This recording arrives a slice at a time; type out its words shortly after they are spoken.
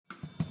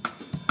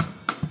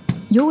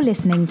You're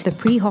listening to the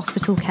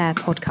Pre-Hospital Care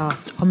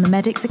podcast on the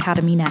Medics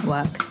Academy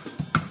Network.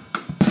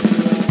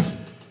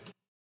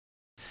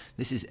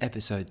 This is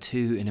episode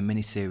 2 in a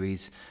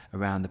mini-series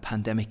around the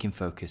pandemic in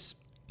focus.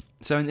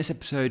 So in this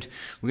episode,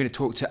 we're going to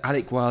talk to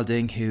Alec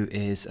Wilding, who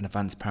is an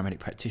advanced paramedic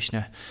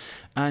practitioner,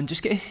 and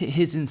just get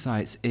his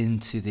insights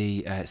into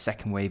the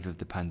second wave of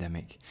the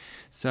pandemic.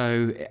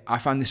 So I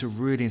found this a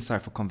really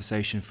insightful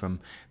conversation from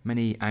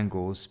many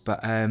angles, but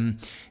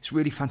it's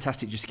really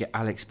fantastic just to get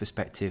Alec's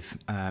perspective.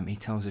 He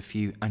tells a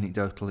few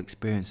anecdotal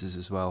experiences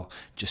as well,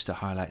 just to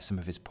highlight some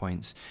of his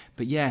points.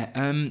 But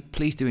yeah,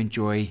 please do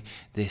enjoy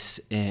this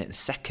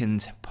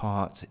second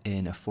part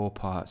in a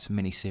 4-part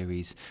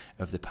mini-series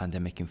of the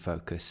pandemic in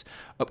focus.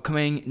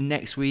 Upcoming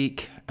next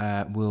week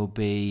will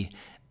be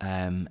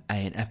an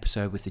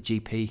episode with the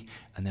GP,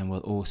 and then we'll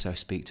also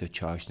speak to a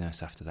charge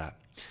nurse after that.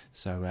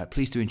 So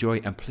please do enjoy,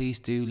 and please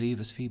do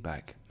leave us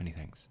feedback. Many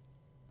thanks.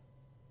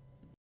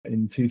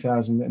 In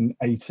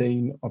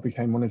 2018, I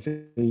became one of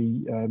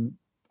the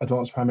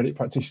advanced paramedic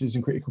practitioners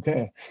in critical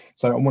care.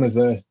 So I'm one of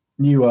the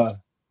newer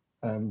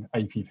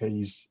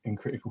APPs in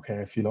critical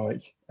care, if you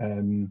like.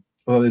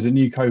 Although there's a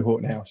new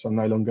cohort now, so I'm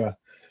no longer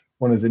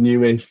one of the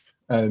newest,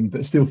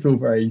 but still feel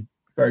very,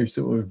 very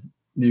sort of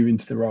new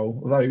into the role.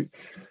 Although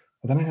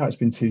I don't know how it's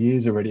been 2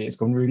 years already. It's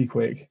gone really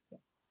quick.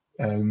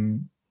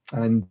 And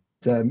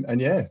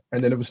yeah,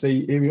 and then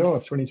obviously here we are,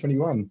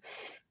 2021.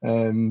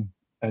 And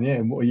yeah,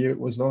 and what a year it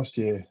was last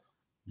year.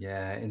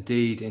 Yeah,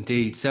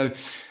 indeed. So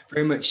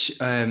very much,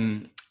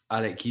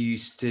 Alec, you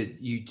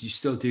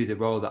still do the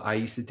role that I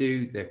used to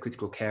do, the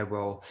critical care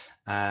role,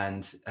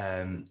 and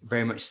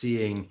very much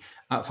seeing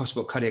out of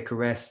hospital cardiac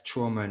arrest,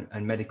 trauma,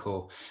 and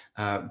medical.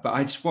 But what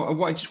I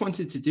just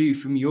wanted to do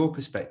from your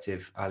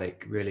perspective,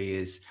 Alec, really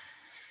is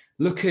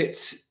look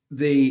at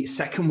the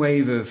second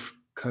wave of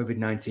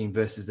COVID-19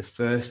 versus the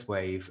first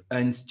wave,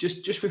 and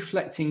just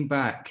reflecting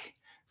back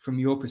from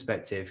your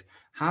perspective,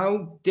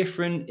 how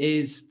different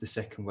is the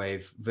second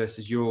wave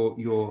versus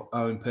your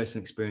own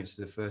personal experience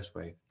of the first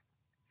wave?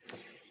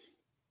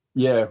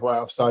 Yeah,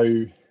 wow.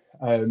 So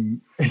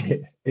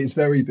it's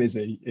very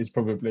busy is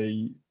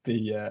probably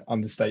the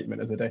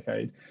understatement of the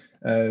decade.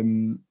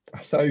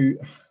 So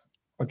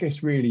I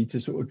guess really to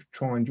sort of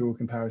try and draw a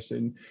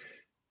comparison,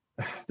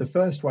 the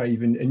first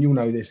wave, and you'll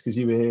know this because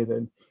you were here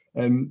then,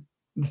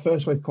 the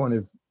first wave kind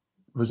of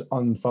was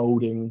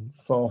unfolding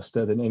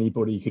faster than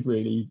anybody could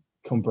really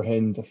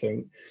comprehend, I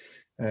think.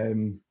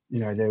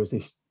 There was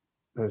this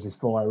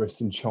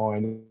virus in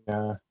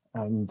China,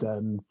 and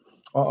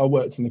I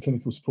worked in the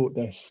clinical support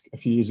desk a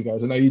few years ago,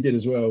 as I know you did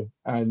as well,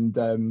 and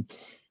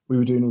we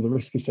were doing all the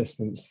risk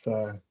assessments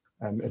for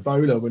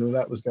Ebola when all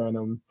that was going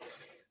on.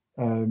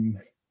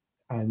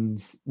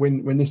 And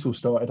when this all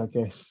started, I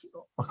guess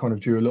I kind of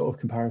drew a lot of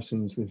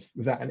comparisons with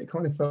that, and it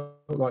kind of felt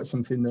like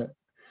something that,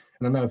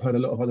 and I know I've heard a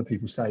lot of other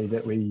people say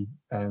that we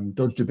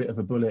dodged a bit of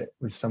a bullet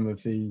with some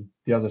of the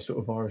other sort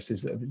of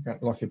viruses that have been,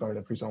 like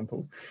Ebola, for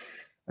example.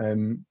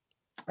 During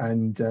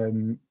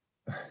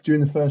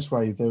the first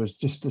wave, there was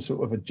just a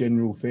sort of a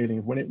general feeling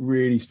of when it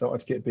really started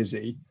to get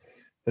busy,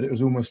 that it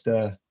was almost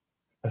a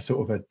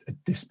sort of a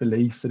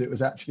disbelief that it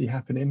was actually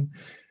happening,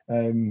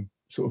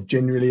 sort of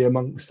generally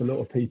amongst a lot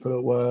of people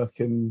at work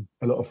and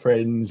a lot of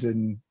friends.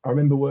 And I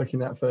remember working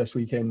that first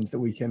weekend, the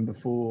weekend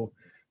before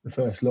the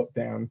first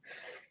lockdown,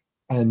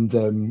 and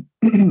you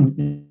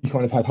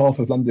kind of had half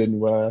of London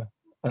were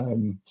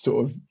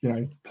sort of,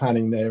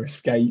 planning their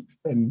escape,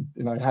 and,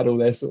 had all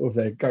their sort of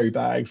their go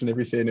bags and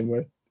everything, and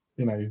were,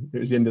 it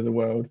was the end of the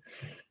world.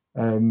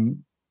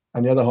 And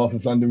the other half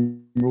of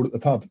London were all at the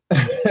pub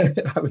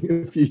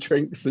having a few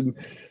drinks and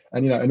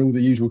all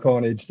the usual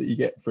carnage that you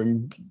get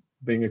from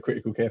being a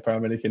critical care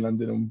paramedic in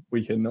London on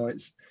weekend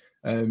nights.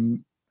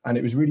 And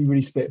it was really,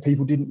 really split.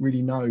 People didn't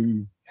really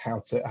know how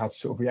to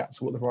sort of react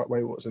to what the right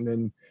way was.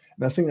 And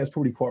I think that's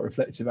probably quite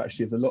reflective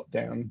actually of the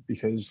lockdown,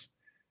 because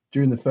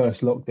during the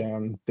first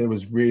lockdown, there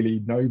was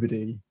really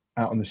nobody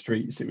out on the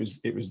streets. It was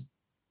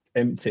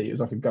empty. It was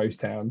like a ghost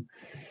town.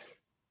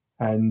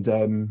 And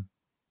then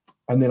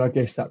I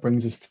guess that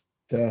brings us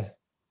to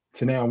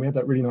now. And we had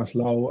that really nice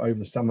lull over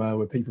the summer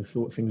where people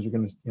thought things were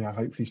going to,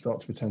 hopefully start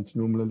to return to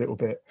normal a little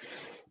bit.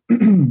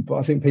 But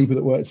I think people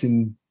that worked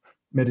in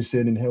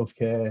medicine and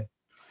healthcare,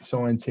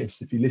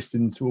 scientists, if you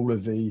listen to all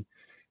of the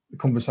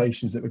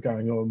conversations that were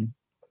going on,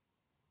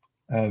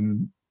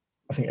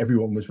 I think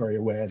everyone was very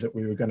aware that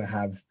we were going to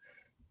have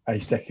a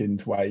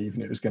second wave,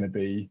 and it was going to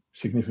be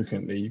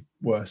significantly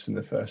worse than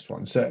the first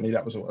one. Certainly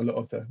that was a lot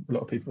of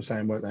people were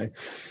saying, weren't they?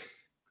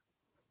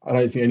 I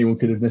don't think anyone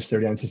could have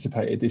necessarily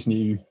anticipated this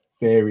new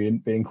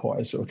variant being quite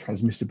as sort of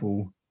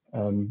transmissible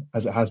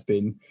as it has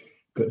been.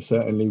 But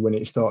certainly when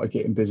it started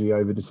getting busy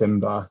over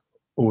December,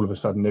 all of a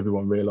sudden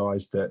everyone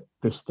realised that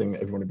this thing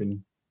that everyone had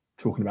been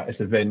talking about, this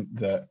event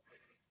that,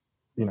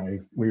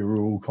 we were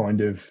all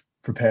kind of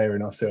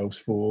preparing ourselves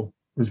for,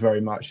 was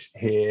very much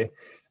here.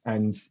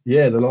 And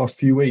yeah, the last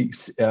few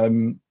weeks,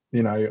 I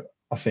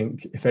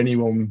think if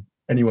anyone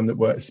that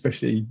works,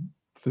 especially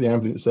for the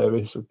ambulance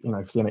service, or, for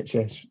the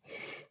NHS,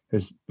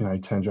 has,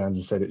 turned around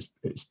and said it's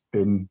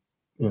been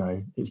you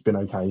know, it's been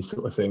okay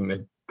sort of thing.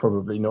 They've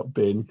probably not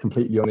been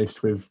completely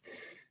honest with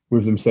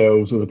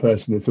themselves or the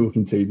person they're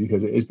talking to,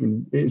 because it has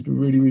been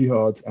really, really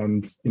hard.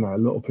 And, you know, a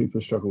lot of people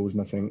have struggled.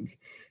 And I think,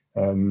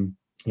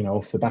 you know,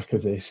 off the back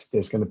of this,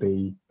 there's going to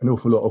be an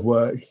awful lot of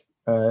work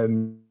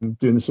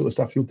doing the sort of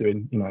stuff you're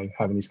doing, you know,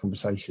 having these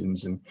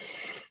conversations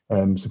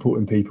and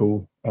supporting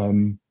people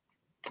in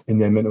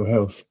their mental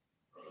health.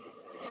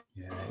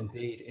 Yeah,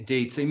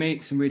 indeed. So you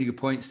make some really good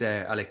points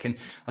there, Alec. And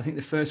I think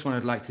the first one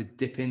I'd like to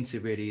dip into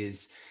really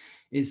is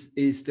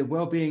the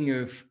well-being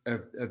of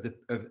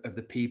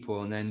the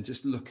people, and then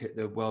just look at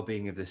the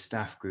well-being of the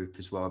staff group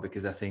as well,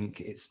 because I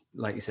think it's,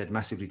 like you said,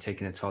 massively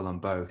taking a toll on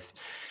both.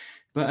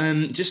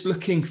 But just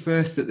looking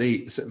first at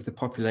the sort of the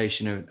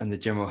population and the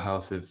general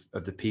health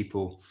of the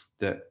people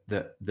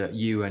that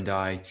you and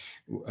I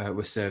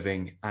were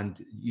serving,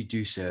 and you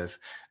do serve.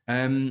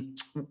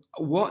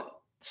 What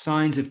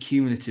signs of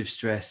cumulative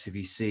stress have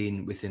you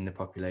seen within the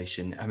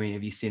population? I mean,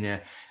 have you seen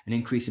an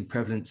increase in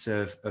prevalence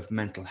of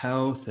mental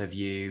health? Have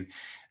you,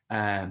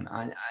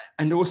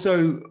 and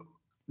also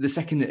the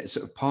second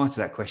sort of part of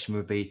that question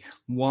would be,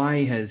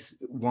 why has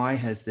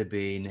there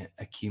been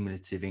a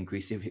cumulative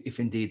increase, if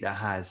indeed there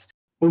has?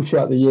 All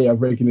throughout the year,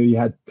 I've regularly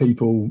had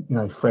people, you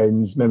know,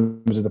 friends,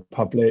 members of the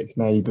public,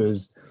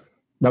 neighbours,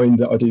 knowing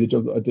that I do the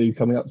job that I do,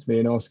 coming up to me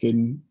and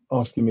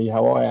asking me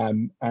how I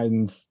am.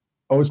 And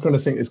I always kind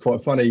of think it's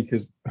quite funny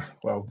because,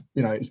 well,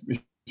 you know, it's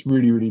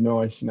really, really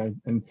nice, you know,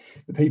 and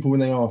the people, when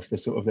they ask,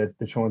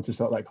 they're trying to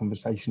start that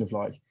conversation of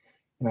like,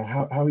 you know,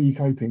 how are you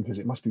coping? Because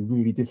it must be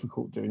really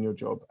difficult doing your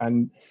job.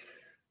 And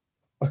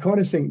I kind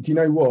of think, do you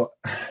know what?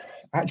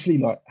 Actually,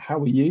 like, how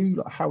are you?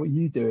 Like, how are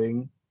you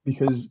doing?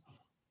 Because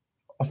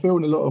I feel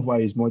in a lot of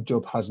ways my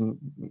job hasn't,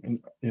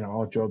 you know,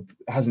 our job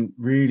hasn't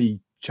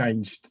really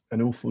changed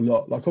an awful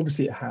lot. Like,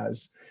 obviously it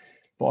has,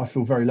 but I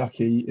feel very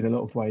lucky in a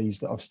lot of ways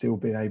that I've still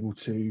been able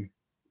to,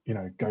 you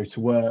know, go to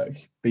work,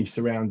 be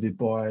surrounded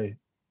by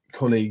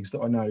colleagues that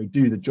I know,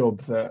 do the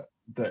job that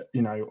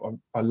you know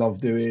I love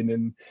doing,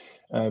 and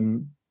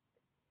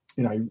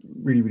you know,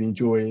 really, really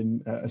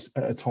enjoying at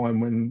a time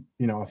when,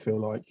 you know, I feel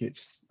like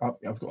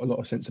I've got a lot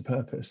of sense of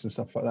purpose and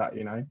stuff like that,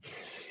 you know.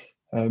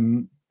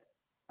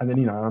 And then,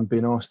 you know, I'm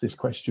being asked this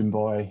question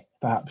by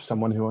perhaps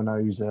someone who I know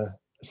is a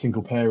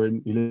single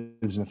parent who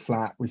lives in a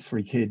flat with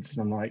 3 kids.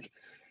 And I'm like,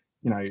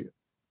 you know,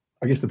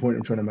 I guess the point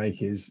I'm trying to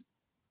make is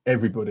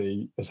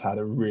everybody has had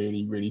a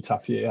really, really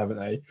tough year, haven't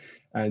they?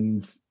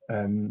 And,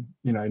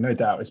 you know, no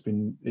doubt it's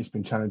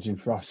been challenging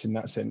for us in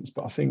that sense.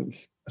 But I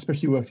think,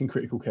 especially working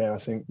critical care, I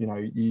think, you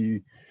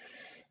know,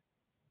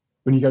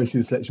 when you go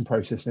through the selection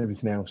process and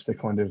everything else, they're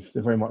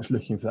very much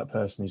looking for that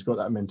person who's got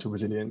that mental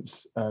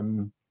resilience,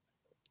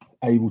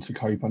 able to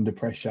cope under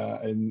pressure,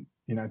 and,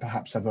 you know,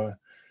 perhaps have a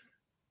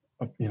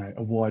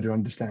wider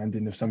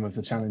understanding of some of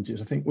the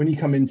challenges. I think when you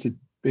come into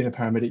being a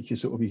paramedic,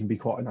 you can be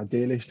quite an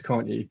idealist,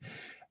 can't you?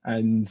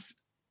 And,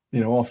 you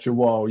know, after a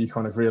while, you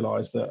kind of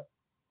realise that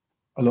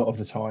a lot of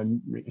the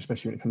time,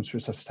 especially when it comes to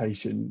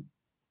resuscitation,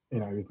 you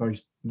know,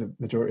 with the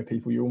majority of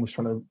people, you're almost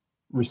trying to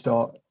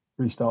restart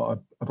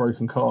a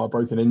broken car, a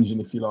broken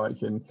engine, if you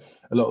like. And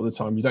a lot of the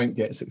time you don't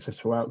get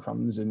successful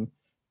outcomes, and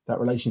that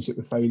relationship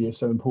with failure is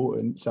so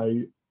important.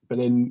 So, but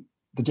then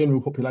the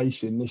general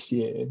population this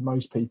year,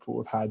 most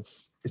people have had,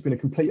 it's been a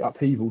complete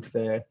upheaval to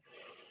their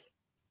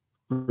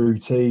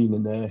routine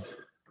and their,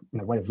 you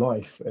know, way of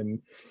life.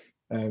 And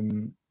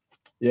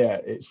yeah,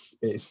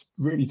 it's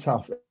really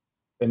tough.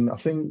 And I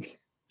think,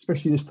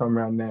 especially this time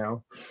around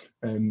now,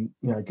 you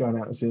know, going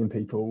out and seeing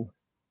people,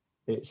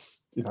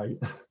 it's, you know,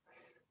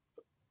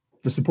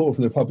 the support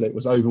from the public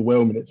was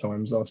overwhelming at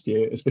times last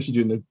year, especially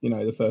during the, you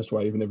know, the first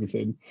wave and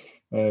everything.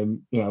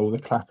 You know, all the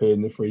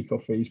clapping, the free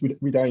coffees.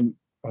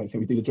 I don't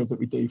think we do the job that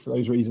we do for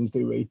those reasons,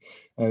 do we?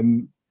 I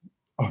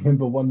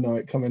remember one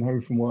night coming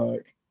home from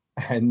work,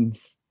 and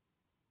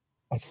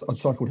I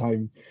cycled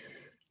home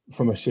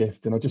from a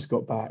shift, and I just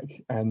got back,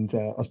 and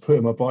I was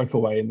putting my bike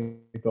away in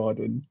the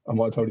garden. I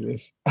might have told you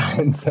this,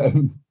 and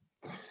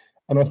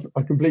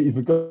I completely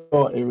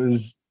forgot it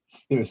was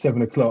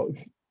 7 o'clock,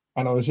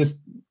 and I was just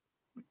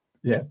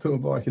put my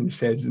bike in the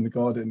sheds in the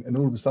garden, and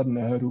all of a sudden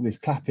I heard all this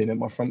clapping at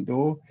my front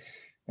door,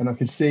 and I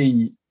could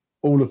see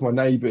all of my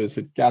neighbours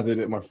had gathered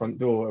at my front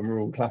door and were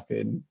all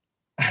clapping,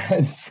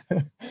 and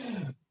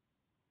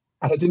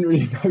I didn't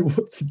really know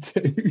what to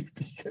do,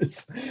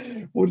 because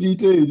what do?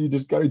 Do you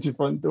just go to your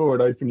front door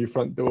and open your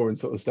front door and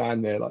sort of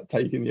stand there like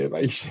taking the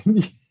ovation?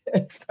 Yeah,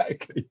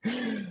 exactly.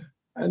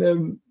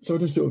 And so I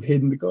just sort of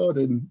hid in the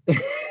garden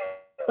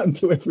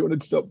until everyone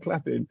had stopped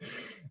clapping.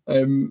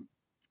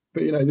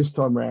 But, you know, this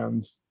time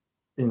round,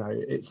 you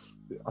know,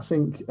 I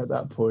think at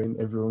that point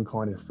everyone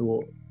kind of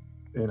thought,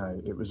 you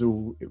know, it was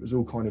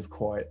all kind of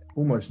quite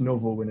almost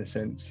novel in a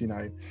sense. You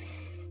know,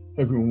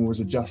 everyone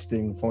was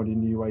adjusting, finding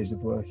new ways of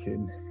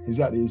working,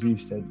 exactly as you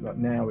said. Like,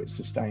 now it's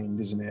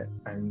sustained, isn't it?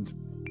 And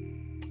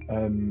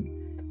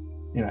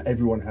you know,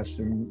 everyone has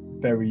some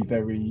very,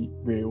 very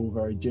real,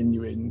 very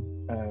genuine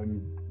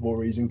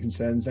worries and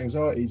concerns,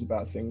 anxieties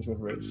about things,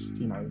 whether it's,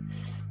 you know,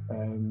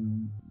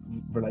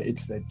 related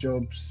to their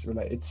jobs,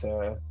 related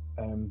to,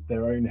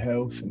 their own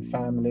health and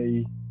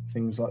family,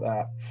 things like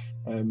that.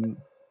 And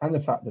the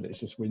fact that it's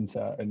just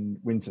winter and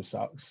winter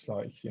sucks.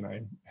 Like, you're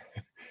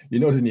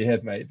nodding your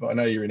head, mate, but I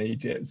know you're in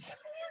Egypt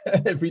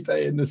every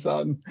day in the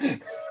sun.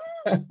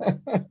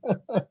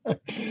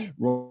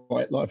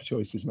 Right life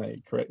choices,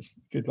 mate. Correct.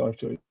 Good life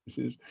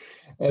choices.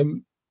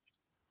 Um,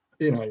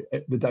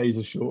 the days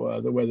are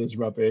shorter, the weather's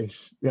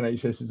rubbish. The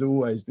NHS is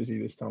always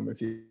busy this time of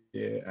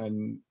year,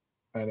 and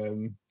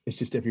it's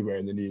just everywhere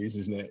in the news,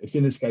 isn't it? It's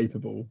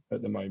inescapable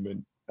at the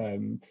moment.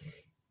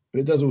 But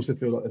it does also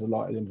feel like there's a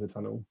light at the end of the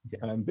tunnel.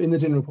 But in the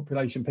general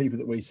population, people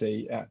that we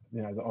see that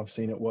I've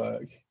seen at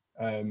work,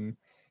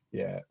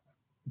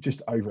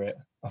 just over it,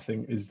 I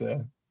think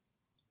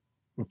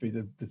would be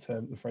the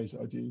term, the phrase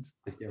that I'd use.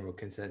 The general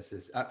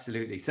consensus,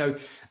 absolutely. So,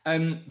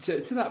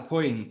 to that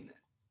point,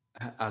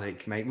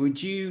 Alec, mate,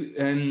 would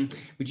you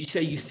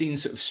say you've seen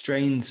sort of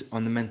strains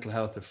on the mental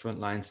health of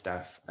frontline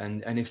staff,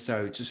 and if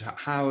so, just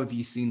how have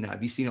you seen that?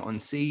 Have you seen it on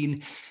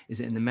scene?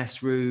 Is it in the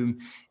mess room?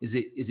 Is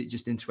it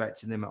just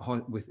interacting them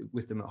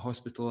with them at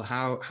hospital?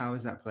 How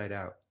has that played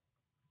out?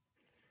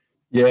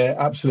 Yeah,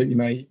 absolutely,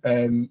 mate.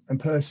 And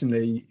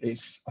personally,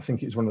 I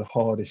think it's one of the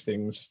hardest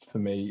things for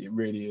me. It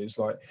really is.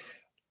 Like,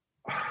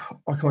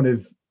 I kind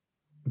of,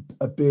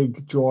 a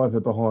big driver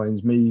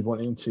behind me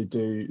wanting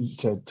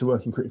to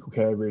work in critical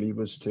care really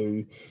was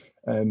to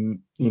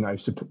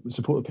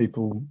support the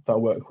people that I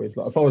work with.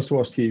 Like, if I was to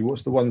ask you,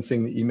 what's the one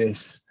thing that you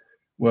miss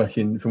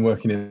working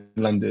in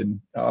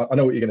London? I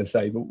know what you're going to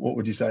say, but what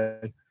would you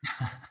say?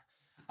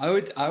 I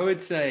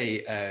would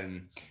say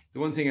the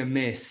one thing I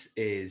miss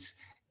is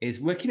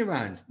working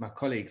around my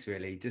colleagues,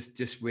 really,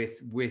 just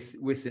with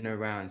and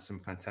around some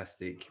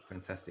fantastic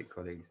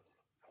colleagues.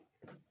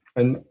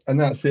 And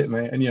that's it,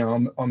 mate.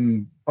 And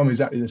I'm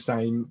exactly the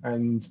same.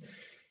 And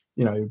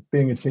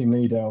being a team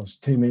leader, I was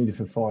team leader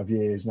for 5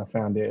 years, and I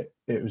found it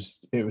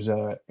was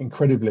a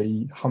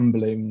incredibly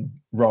humbling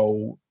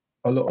role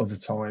a lot of the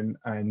time.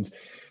 And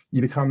you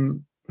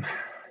become,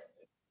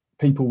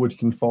 people would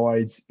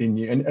confide in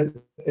you, and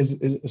as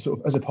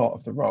a part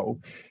of the role,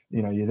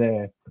 you're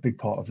there. A big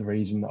part of the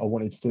reason that I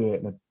wanted to do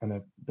it, and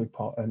a big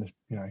part, and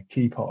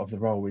key part of the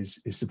role is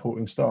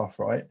supporting staff,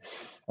 right?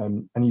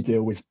 And you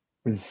deal with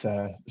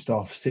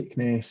staff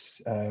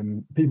sickness.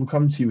 People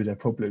come to you with their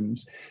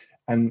problems,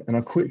 and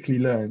I quickly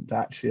learned that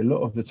actually a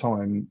lot of the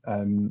time,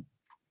 a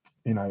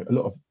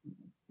lot of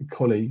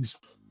colleagues,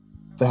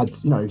 they had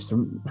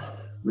some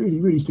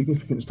really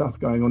significant stuff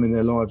going on in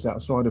their lives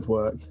outside of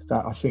work,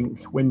 that I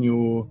think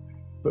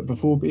but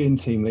before being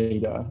team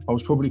leader, I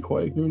was probably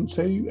quite ignorant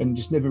to, and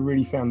just never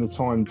really found the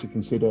time to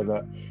consider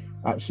that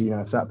actually,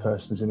 if that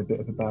person's in a bit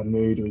of a bad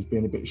mood or is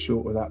being a bit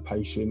short with that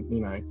patient,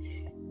 like,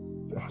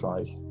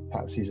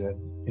 perhaps he's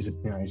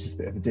just a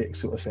bit of a dick,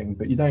 sort of thing.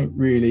 But you don't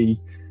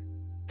really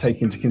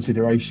take into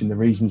consideration the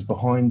reasons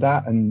behind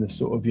that, and the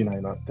sort of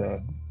like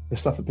the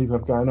stuff that people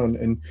have going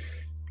on.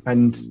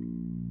 And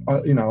I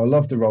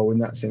love the role in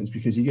that sense,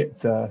 because you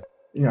get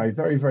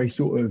very, very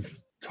sort of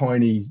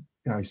tiny,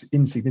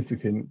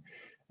 insignificant,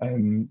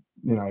 in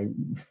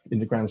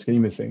the grand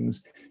scheme of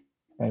things.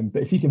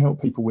 But if you can help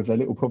people with their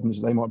little problems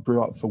that they might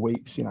brew up for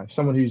weeks,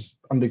 someone who's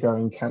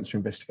undergoing cancer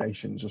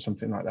investigations or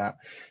something like that,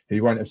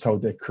 who won't have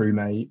told their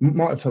crewmate,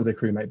 might have told their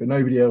crewmate, but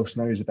nobody else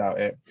knows about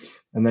it,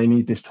 and they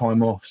need this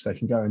time off so they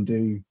can go and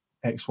do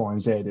X, Y,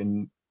 and Z,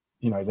 and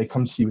they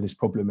come to you with this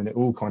problem, and it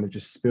all kind of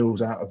just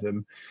spills out of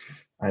them.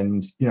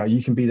 And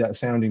you can be that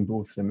sounding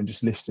board for them and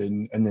just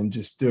listen, and then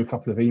just do a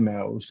couple of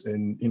emails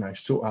and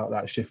sort out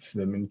that shift for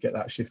them and get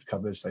that shift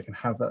covered so they can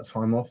have that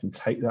time off and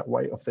take that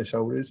weight off their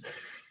shoulders.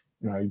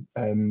 I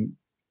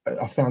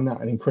found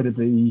that an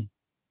incredibly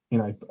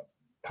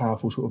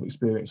powerful sort of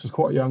experience. I was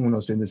quite young when I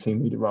was doing the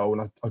team leader role,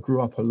 and I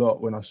grew up a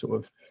lot when I sort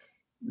of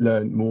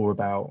learned more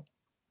about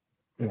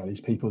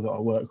these people that I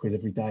work with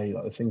every day,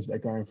 like the things that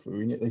they're going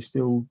through, and yet they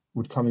still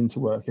would come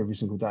into work every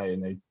single day,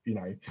 and they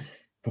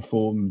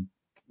perform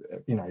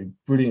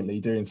brilliantly,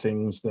 doing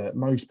things that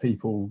most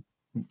people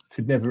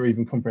could never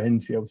even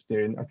comprehend to be able to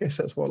do. And I guess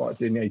that's what I like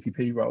doing the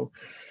APP role.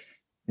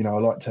 I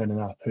like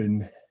turning up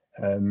and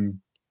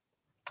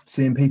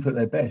seeing people at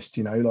their best,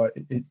 like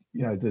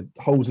the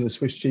holes of the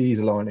Swiss cheese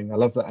aligning. I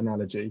love that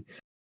analogy.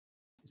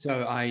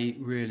 So I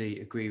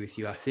really agree with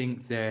you. I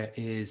think there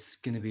is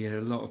going to be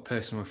a lot of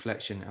personal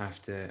reflection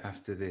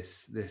after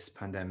this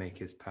pandemic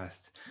has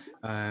passed.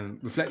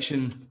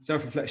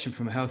 Self-reflection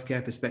from a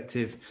healthcare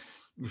perspective,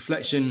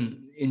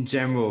 reflection in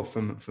general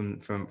from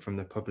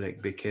the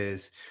public,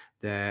 because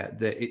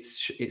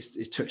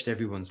it's touched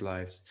everyone's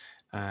lives,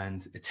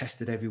 and it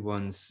tested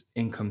everyone's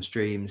income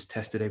streams,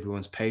 tested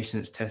everyone's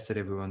patience, tested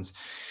everyone's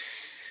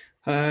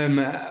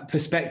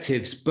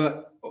perspectives,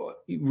 but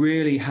it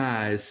really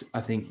has,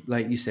 I think,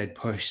 like you said,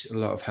 pushed a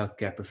lot of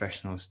healthcare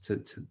professionals to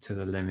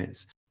the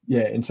limits.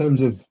 Yeah, in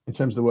terms of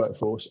the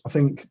workforce, I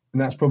think,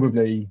 and that's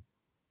probably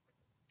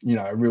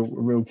a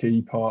real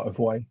key part of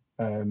why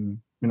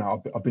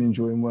I've been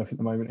enjoying work at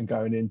the moment, and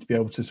going in to be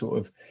able to sort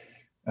of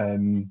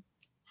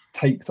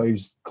take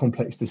those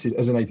complex decisions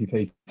as an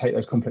APP, take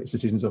those complex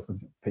decisions off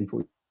of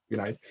people.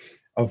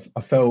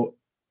 I felt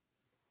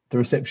the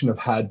reception I've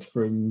had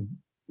from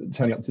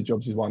turning up to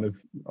jobs is one of,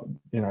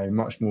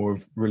 much more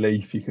of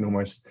relief. You can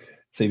almost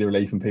see the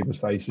relief in people's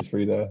faces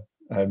through their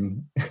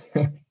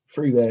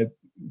through their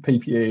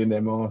PPE and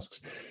their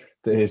masks,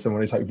 to hear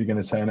someone who's hopefully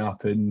going to turn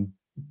up and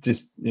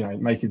just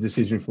make a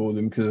decision for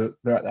them, because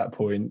they're at that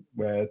point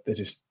where they're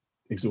just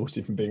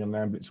exhausted from being on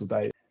an ambulance all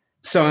day.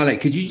 So, Alec,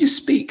 could you just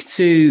speak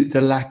to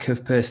the lack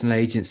of personal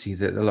agency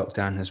that the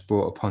lockdown has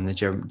brought upon the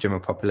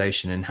general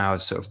population, and how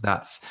sort of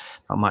that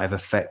might have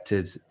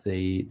affected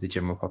the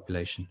general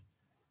population?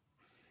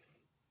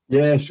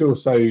 Yeah, sure.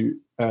 So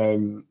I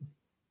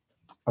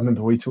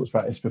remember we talked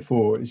about this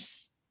before.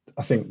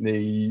 I think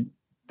the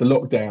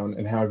lockdown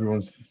and how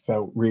everyone's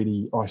felt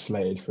really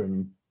isolated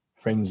from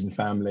friends and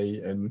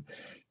family, and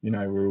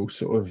we're all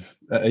sort of,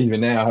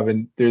 even now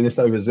doing this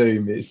over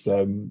Zoom, it's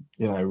in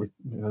a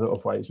lot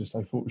of ways we're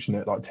so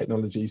fortunate, like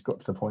technology's got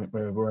to the point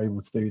where we're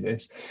able to do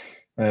this.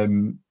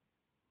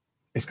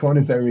 It's kind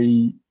of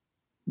very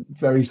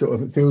sort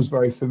of, it feels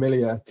very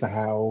familiar to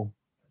how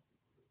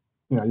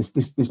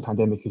this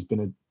pandemic has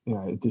been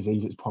a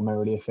disease that's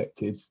primarily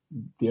affected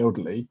the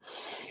elderly.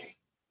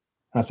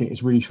 I think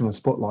it's really shone a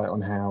spotlight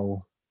on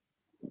how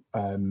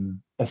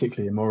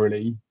ethically and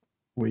morally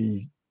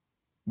we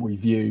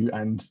view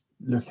and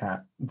look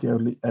at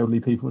the elderly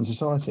people in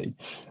society,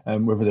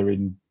 whether they're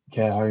in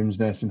care homes,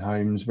 nursing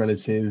homes,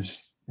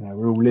 relatives.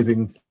 We're all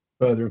living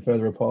further and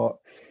further apart.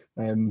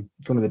 Gone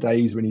are the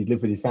days when you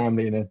live with your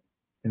family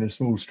in a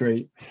small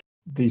street.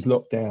 These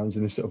lockdowns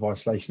and this sort of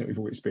isolation that we've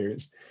all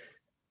experienced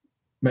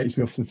makes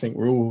me often think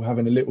we're all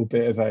having a little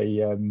bit of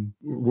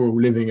we're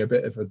all living a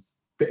bit of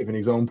an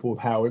example of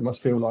how it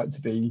must feel like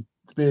to be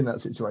in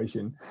that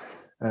situation.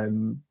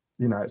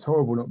 It's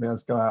horrible not being able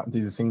to go out and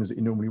do the things that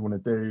you normally want to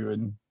do,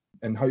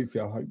 and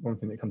hopefully, I hope one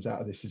thing that comes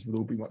out of this is we'll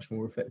all be much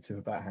more reflective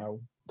about how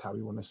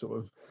we want to sort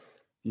of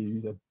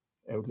view the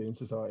elderly in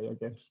society, I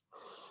guess.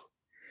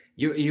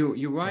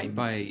 You're right.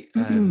 By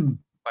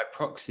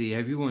proxy,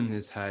 everyone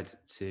has had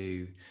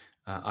to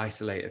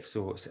isolate of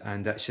sorts,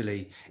 and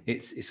actually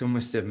it's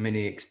almost a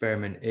mini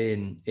experiment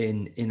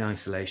in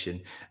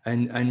isolation,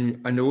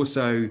 and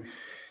also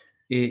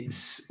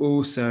it's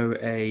also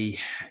a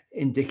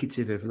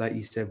indicative of, like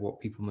you said,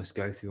 what people must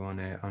go through on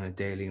a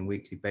daily and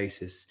weekly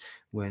basis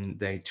when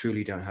they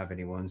truly don't have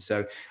anyone.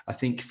 So I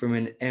think from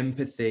an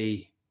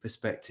empathy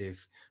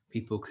perspective,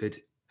 people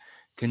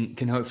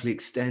can hopefully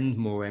extend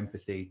more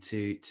empathy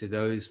to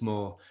those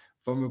more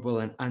vulnerable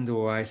and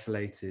or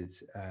isolated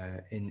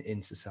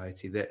in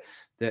society, that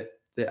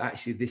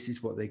actually this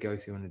is what they go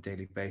through on a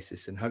daily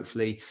basis. And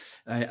hopefully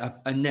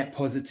a net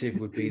positive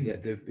would be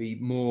that there'd be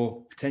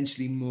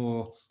potentially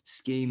more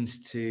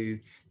schemes to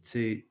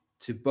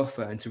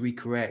buffer and to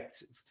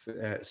recorrect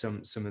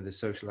some of the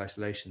social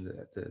isolation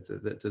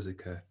that does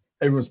occur.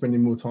 Everyone's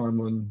spending more time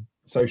on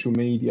social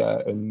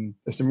media, and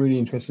there's some really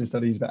interesting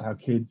studies about how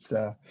kids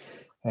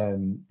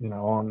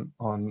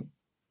aren't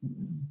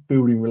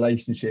building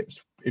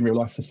relationships in real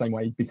life the same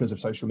way because of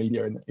social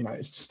media. And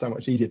it's just so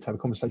much easier to have a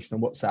conversation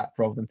on WhatsApp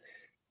rather than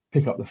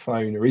pick up the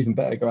phone, or even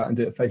better, go out and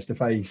do it face to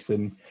face.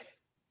 And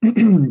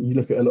you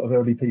look at a lot of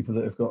elderly people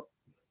that have got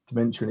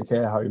dementia in a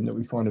care home that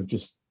we kind of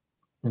just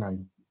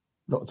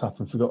locked up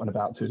and forgotten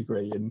about to a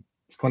degree, and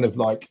it's kind of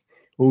like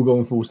all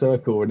gone full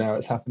circle, and now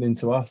it's happening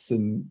to us.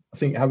 And I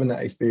think having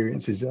that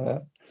experience is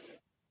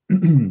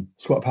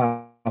it's quite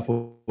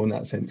powerful in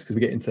that sense, because we're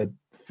getting to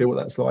feel what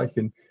that's like,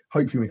 and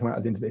hopefully when we come out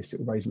at the end of this,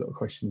 it will raise a lot of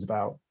questions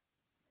about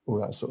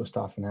all that sort of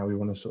stuff and how we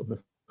want to sort of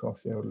look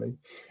after the elderly.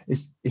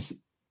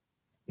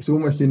 It's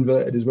almost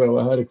inverted as well.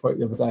 I heard a quote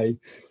the other day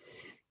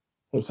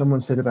that someone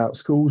said about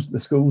the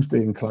schools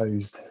being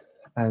closed,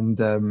 and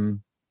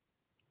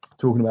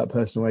talking about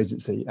personal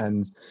agency,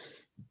 and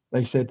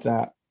they said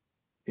that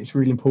it's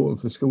really important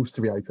for the schools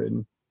to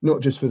reopen,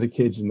 not just for the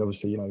kids, and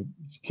obviously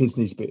kids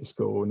need to be at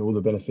school and all the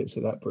benefits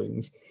that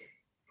brings,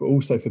 but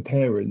also for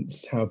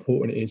parents, how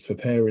important it is for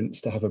parents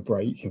to have a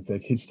break and for their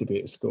kids to be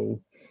at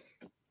school.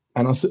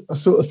 And I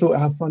sort of thought,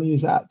 how funny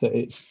is that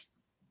I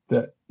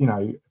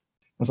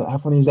was like, how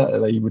funny is that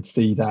they would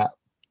see that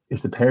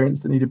it's the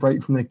parents that need a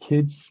break from their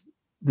kids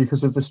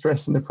because of the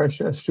stress and the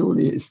pressure?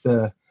 Surely it's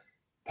the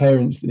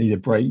parents that need a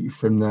break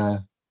from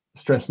the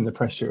stress and the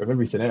pressure of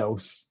everything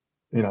else.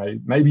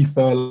 Maybe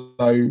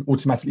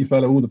automatically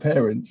furlough all the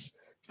parents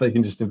so they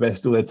can just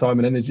invest all their time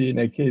and energy in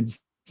their kids,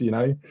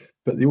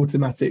 but the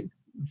automatic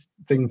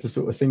thing to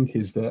sort of think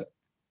is that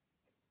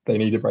they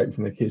need a break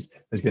from their kids.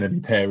 There's going to be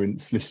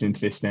parents listening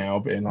to this now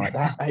being like,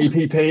 that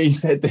APP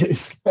said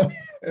this.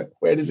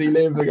 Where does he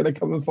live? They're going to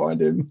come and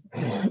find him.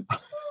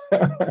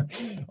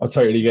 I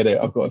totally get it.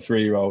 I've got a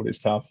 3-year-old. It's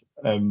tough.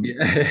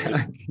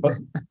 But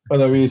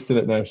although he is still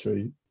at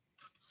nursery.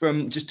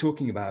 From just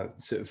talking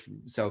about sort of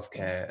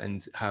self-care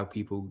and how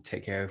people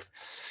take care of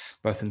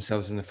both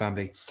themselves and the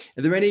family,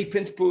 are there any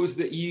principles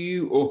that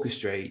you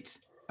orchestrate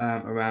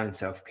around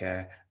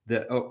self-care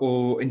that,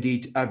 or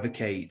indeed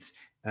advocate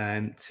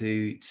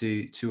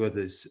to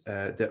others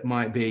that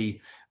might be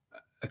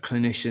a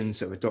clinician,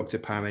 sort of a doctor,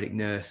 paramedic,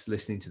 nurse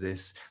listening to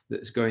this,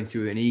 that's going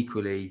through an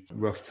equally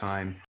rough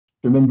time?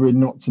 remembering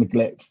not to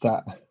neglect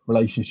that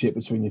relationship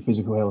between your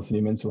physical health and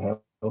your mental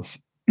health.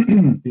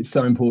 It's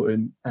so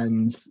important.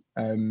 And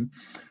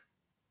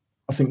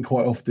I think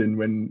quite often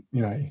when,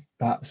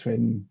 perhaps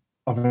when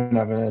I've been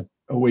having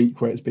a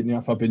week where it's been,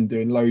 if I've been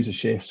doing loads of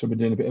shifts or been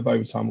doing a bit of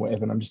overtime,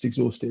 whatever, and I'm just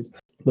exhausted,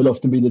 there'll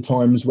often be the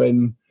times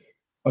when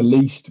I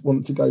least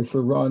want to go for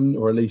a run,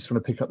 or at least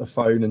want to pick up the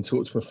phone and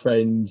talk to a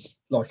friend.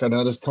 Like, I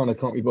know I just kind of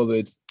can't be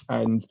bothered.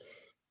 And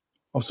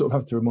I'll sort of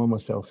have to remind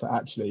myself that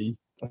actually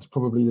that's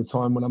probably the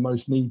time when I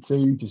most need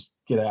to just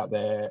get out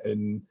there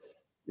and,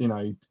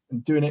 and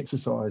do an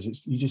exercise.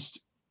 It's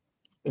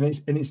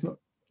not,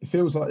 it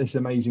feels like this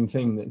amazing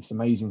thing, that's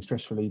amazing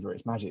stress reliever,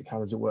 it's magic, how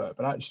does it work?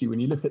 But actually, when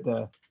you look at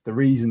the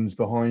reasons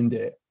behind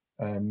it,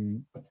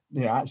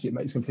 actually it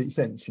makes complete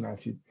sense.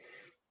 If you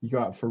go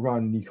out for a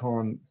run, you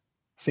can't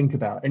think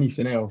about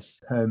anything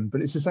else.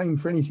 But it's the same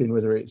for anything,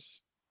 whether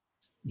it's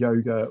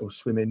yoga or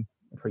swimming.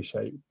 I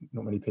appreciate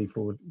not many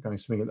people going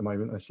swimming at the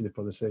moment. I see the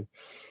policy.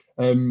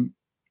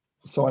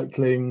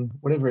 Cycling,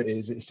 whatever it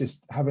is, it's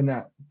just having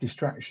that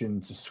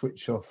distraction to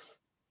switch off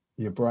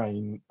your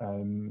brain,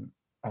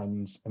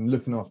 and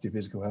looking after your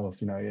physical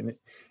health, and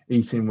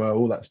eating well,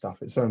 all that stuff.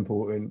 It's so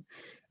important.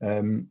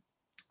 And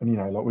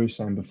like we were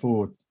saying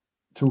before,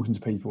 talking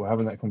to people,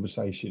 having that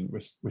conversation.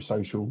 We're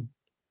social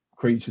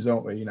creatures,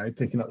 aren't we?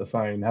 Picking up the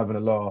phone, having a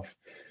laugh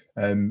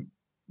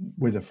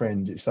with a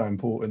friend. It's so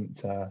important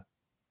to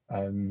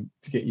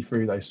get you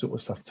through those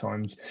sort of tough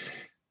times.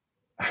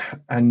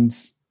 And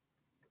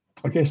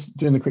I guess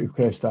doing the critical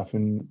care stuff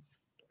and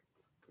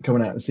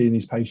coming out and seeing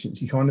these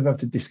patients, you kind of have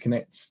to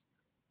disconnect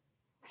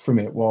from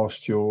it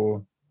whilst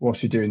you're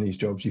doing these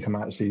jobs. You come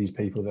out and see these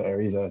people that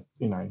are either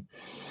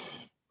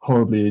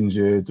horribly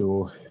injured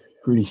or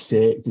really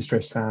sick,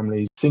 distressed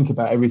families. Think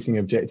about everything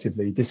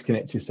objectively,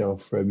 disconnect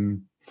yourself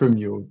from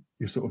your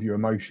sort of your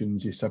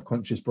emotions, your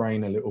subconscious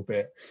brain a little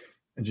bit,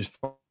 and just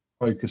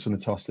focus on the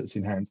task that's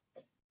in hand.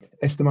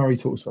 Esther Murray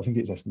talks about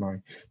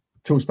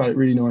it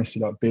really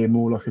nicely, like being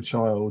more like a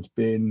child,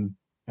 being,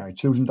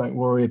 children don't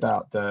worry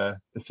about the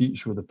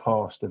future or the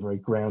past, they're very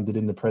grounded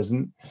in the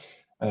present.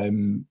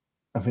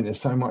 I think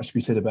there's so much to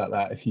be said about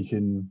that. If you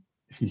can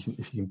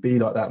be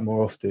like that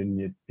more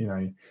often,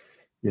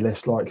 you're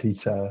less likely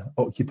to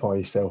occupy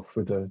yourself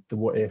with the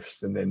what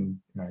ifs, and then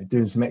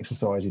doing some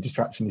exercise, you're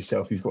distracting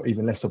yourself, you've got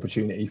even less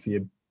opportunity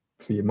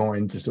for your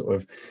mind to sort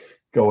of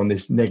go on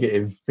this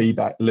negative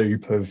feedback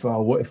loop of,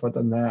 oh, what if I'd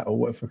done that, or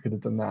what if I could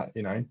have done that.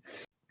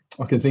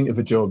 I can think of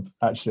a job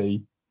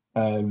actually,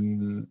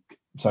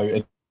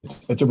 so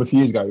a job a few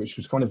years ago, which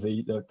was kind of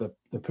the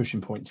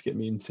pushing point to get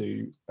me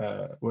into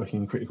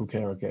working in critical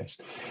care, I guess.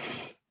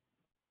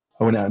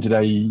 I went out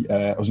today.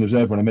 I was an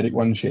observer on a Medic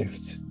 1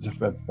 shift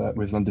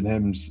with London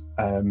HEMS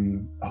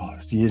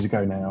years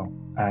ago now,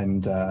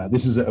 and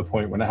this was at a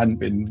point when I hadn't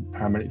been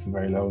paramedic for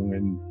very long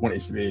and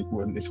wanted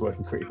to work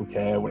in critical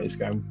care, wanted to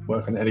go and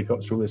work on the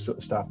helicopter, all this sort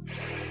of stuff.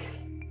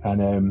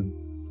 And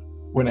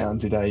went out on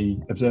today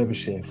observer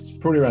shift,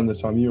 probably around the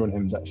time you were on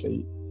HEMS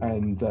actually,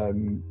 and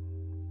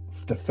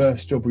the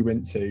first job we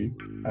went to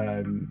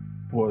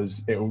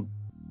was, it'll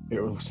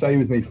stay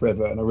with me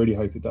forever, and I really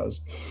hope it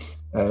does.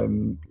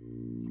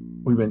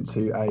 We went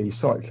to a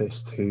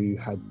cyclist who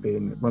had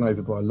been run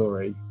over by a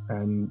lorry,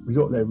 and we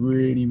got there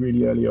really,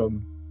 really early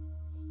on.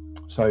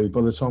 So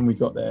by the time we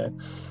got there,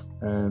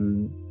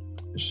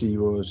 she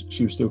was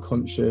still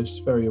conscious,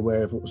 very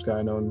aware of what was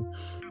going on,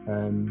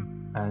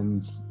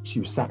 and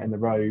she was sat in the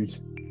road,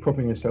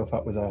 propping herself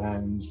up with her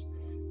hands,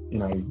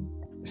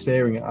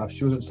 staring at us.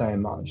 She wasn't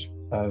saying much,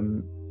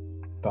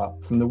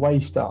 but from the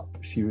waist up,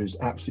 she was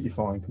absolutely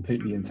fine,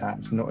 completely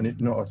intact, not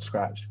a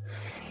scratch.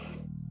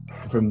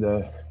 From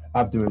the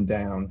abdomen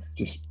down,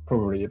 just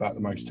probably about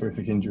the most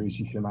horrific injuries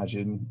you can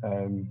imagine.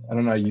 I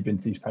don't know, you've been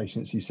to these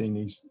patients, you've seen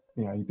these,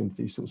 you've been to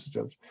these sorts of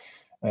jobs.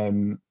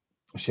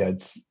 She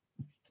had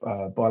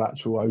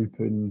bilateral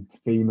open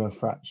femur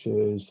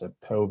fractures, her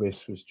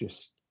pelvis was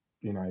just,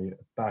 a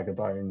bag of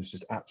bones,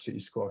 just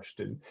absolutely squashed.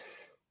 And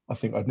I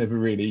think I'd never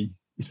really,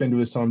 you spend all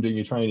this time doing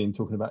your training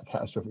talking about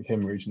catastrophic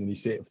hemorrhage, and then you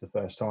see it for the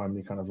first time and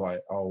you're kind of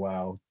like, oh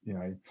wow,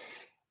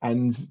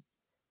 and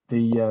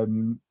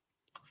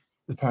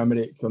the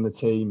paramedic on the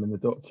team and the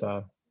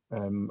doctor,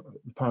 the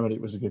paramedic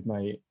was a good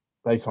mate.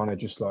 They kind of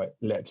just like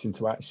leapt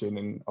into action,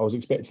 and I was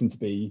expecting to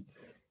be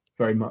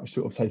very much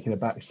sort of taking a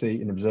back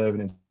seat and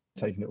observing and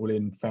taking it all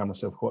in. Found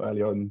myself quite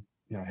early on,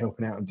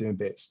 helping out and doing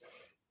bits.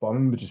 But I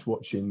remember just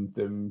watching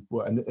them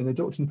work, and the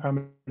doctor and the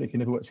paramedic had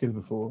never worked together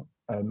before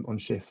on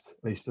shift,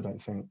 at least I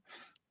don't think.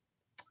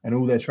 And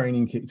all their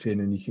training kicked in,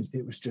 and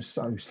it was just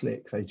so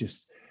slick. They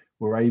just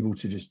were able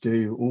to just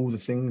do all the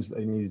things that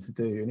they needed to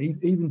do, and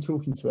even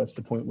talking to her to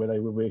the point where they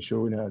were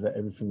reassuring her that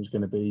everything was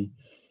going to be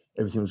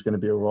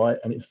all right.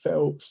 And it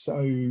felt so,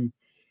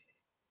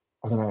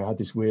 I don't know, I had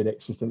this weird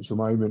existential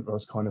moment where I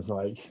was kind of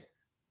like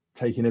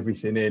taking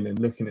everything in and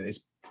looking at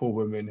this poor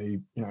woman who,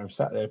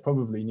 sat there,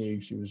 probably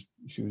knew she was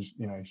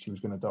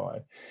going to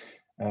die,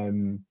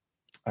 and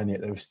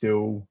yet they were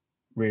still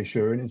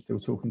reassuring and still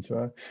talking to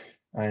her.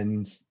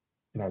 And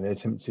they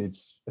attempted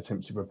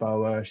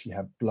Reboa. She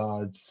had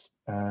blood,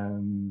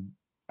 and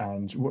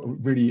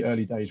really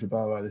early days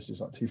Reboa. This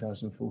is like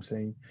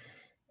 2014,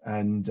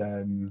 and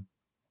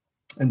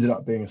ended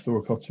up being a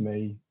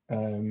thoracotomy,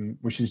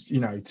 which is,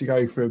 to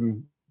go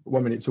from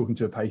 1 minute talking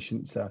to a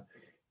patient to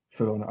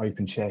full on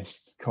open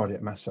chest,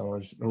 cardiac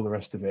massage, and all the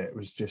rest of it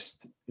was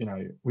just,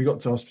 we got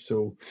to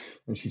hospital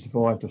and she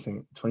survived, I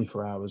think,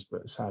 24 hours,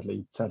 but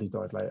sadly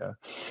died later.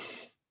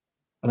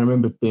 And I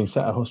remember being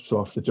sat at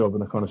hospital after the job,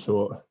 and I kind of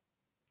thought,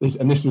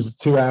 this was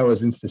 2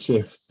 hours into the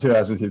shift, 2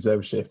 hours into the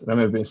observer shift. And I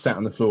remember being sat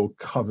on the floor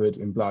covered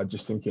in blood,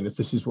 just thinking, if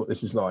this is what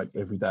this is like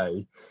every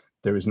day,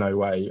 there is no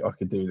way I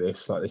could do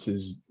this. Like, this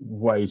is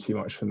way too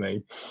much for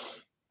me.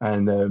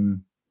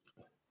 And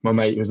my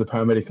mate, who was the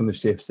paramedic on the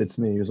shift, said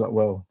to me, he was like,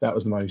 well, that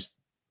was the most,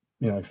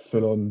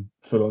 full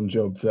on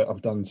job that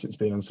I've done since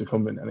being on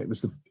secondment. And it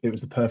was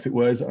the perfect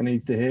words that I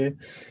needed to hear,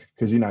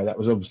 because, that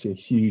was obviously a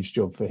huge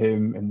job for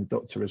him and the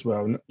doctor as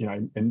well. And,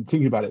 and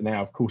thinking about it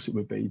now, of course it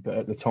would be, but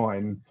at the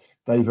time,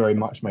 they very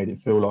much made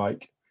it feel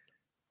like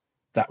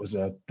that was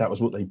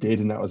what they did,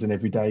 and that was an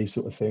everyday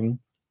sort of thing.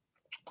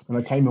 And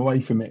I came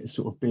away from it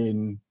sort of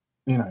being,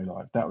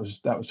 like that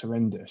was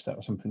horrendous. That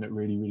was something that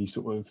really, really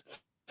sort of,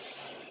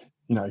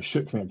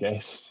 shook me, I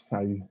guess.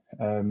 And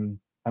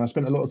I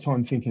spent a lot of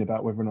time thinking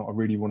about whether or not I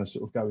really want to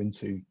sort of go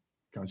into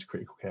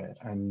critical care.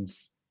 And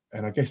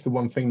I guess the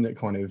one thing that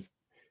kind of,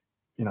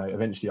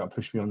 eventually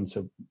pushed me on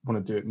to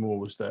want to do it more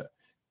was that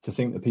to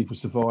think that people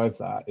survive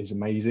that is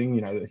amazing.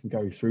 That they can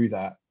go through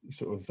that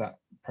sort of that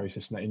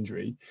process and that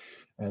injury,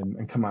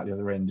 and come out the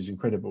other end is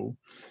incredible.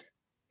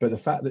 But the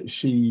fact that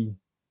she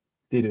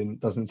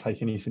doesn't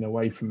take anything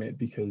away from it,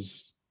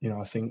 because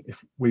I think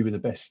if we were the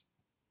best,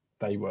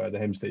 they were, the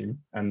HEMS team,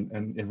 and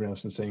everyone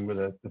else in the scene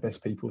were the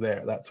best people there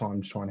at that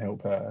time to try and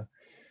help her,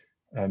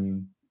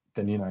 then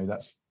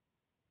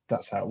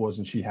that's how it was.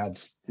 And she had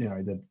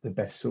the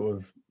best sort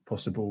of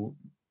possible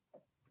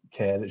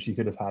care that she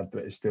could have had,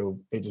 but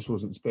it just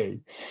wasn't to be.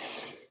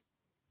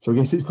 So I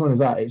guess it's kind of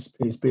that.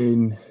 It's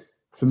been,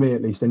 for me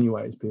at least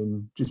anyway, it's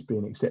been just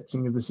being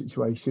accepting of the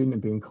situation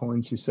and being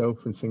kind to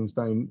yourself when things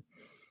don't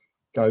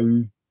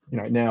go,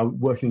 now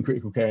working in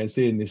critical care and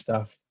seeing this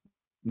stuff,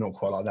 not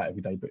quite like that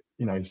every day, but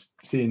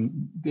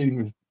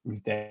dealing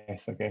with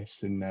death, I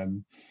guess.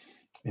 And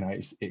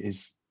it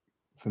is,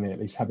 for me at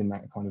least, having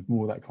that kind of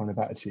more that kind of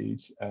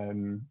attitude,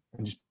 and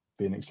just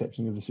being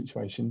accepting of the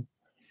situation.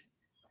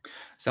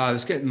 So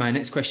my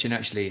next question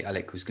actually,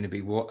 Alec, was going to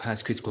be, what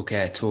has critical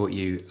care taught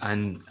you,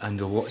 and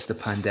or what's the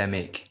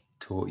pandemic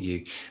taught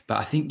you? But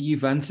I think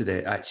you've answered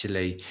it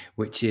actually,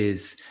 which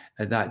is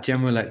that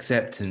general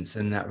acceptance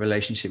and that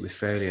relationship with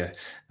failure.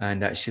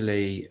 And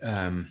actually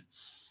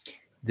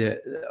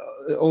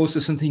also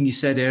something you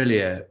said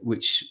earlier,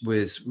 which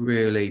was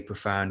really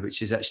profound,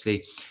 which is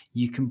actually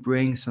you can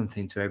bring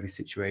something to every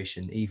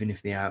situation, even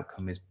if the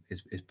outcome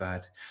is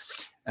bad.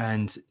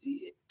 And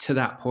to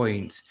that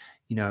point,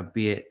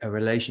 be it a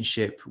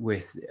relationship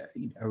with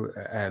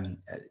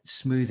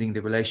smoothing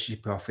the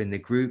relationship off in the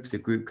group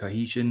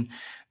cohesion,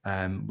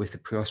 with the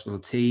pre-hospital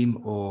team,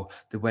 or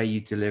the way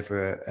you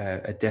deliver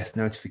a death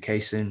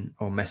notification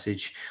or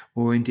message,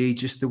 or indeed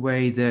just the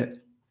way that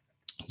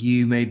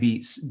you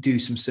maybe do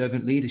some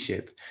servant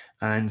leadership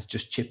and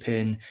just chip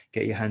in,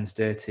 get your hands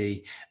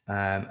dirty,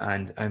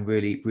 and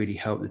really, really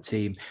help the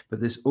team.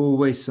 But there's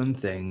always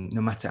something,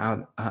 no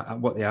matter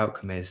what the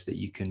outcome is, that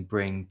you can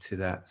bring to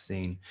that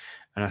scene.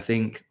 And I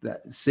think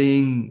that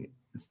seeing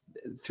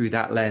through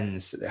that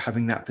lens,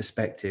 having that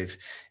perspective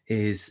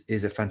is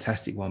a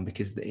fantastic one,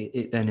 because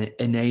it then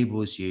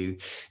enables you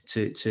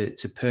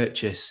to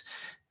purchase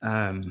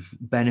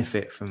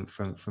benefit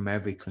from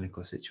every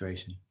clinical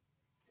situation.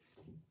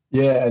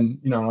 Yeah, and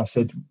I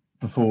said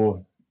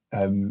before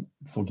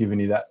giving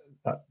you that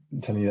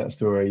telling you that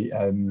story,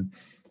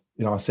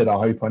 I said I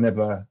hope I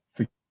never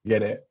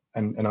forget it,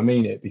 and I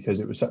mean it, because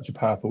it was such a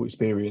powerful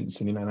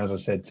experience. And and as I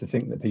said, to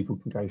think that people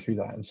can go through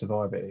that and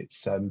survive it,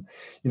 it's and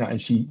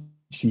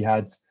she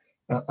had,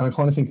 and I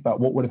kind of think about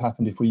what would have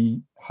happened if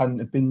we hadn't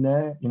have been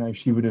there.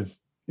 She would have,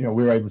 they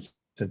were able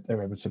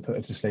to put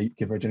her to sleep,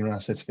 give her a general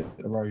anaesthetic at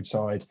the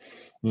roadside.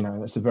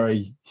 That's a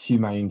very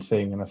humane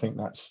thing, and I think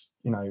that's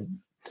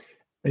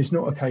it's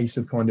not a case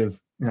of kind of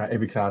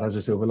every cloud has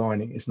a silver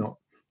lining. It's not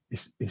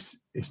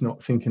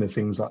thinking of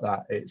things like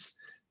that. It's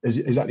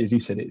exactly as you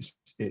said.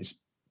 It's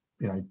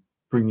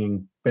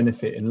bringing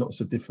benefit in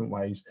lots of different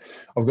ways.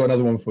 I've got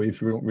another one for you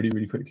if you want, really,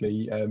 really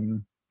quickly.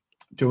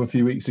 Job a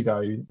few weeks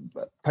ago,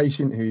 a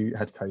patient who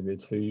had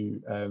COVID,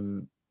 who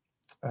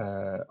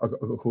I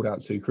got called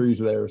out to. Crews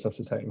were there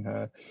resuscitating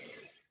her.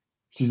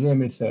 She's in her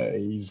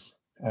mid-30s.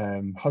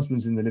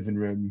 Husband's in the living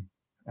room,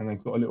 and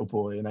they've got a little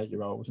boy, an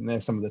 8-year-old, and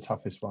they're some of the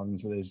toughest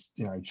ones, where there's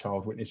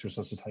child witness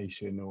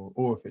resuscitation,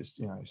 or if it's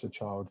it's a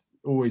child,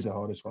 always the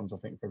hardest ones, I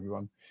think, for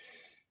everyone.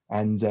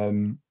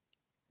 And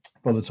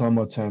by the time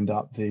I turned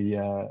up,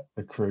 the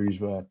crews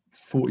were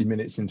 40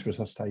 minutes into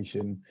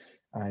resuscitation,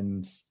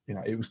 and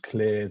it was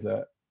clear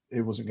that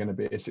it wasn't going to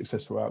be a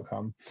successful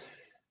outcome.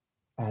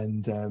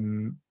 And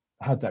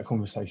I had that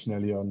conversation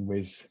early on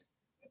with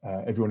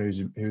everyone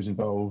who was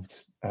involved,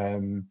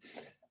 and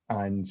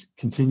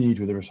continued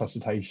with the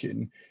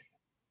resuscitation,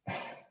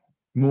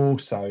 more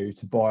so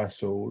to buy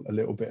us all a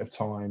little bit of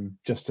time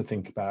just to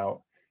think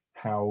about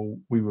how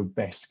we were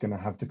best going to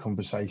have the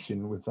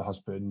conversation with the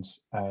husband,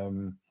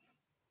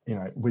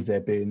 with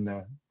there being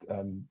the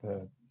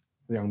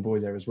young boy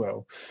there as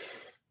well.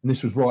 And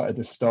this was right at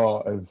the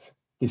start of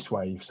this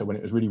wave, so when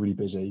it was really, really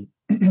busy.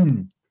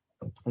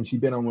 And she'd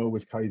been unwell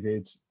with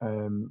COVID.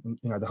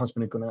 The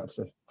husband had gone out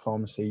to the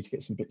pharmacy to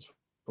get some bits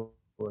before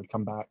he'd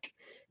come back,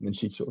 and then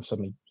she'd sort of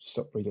suddenly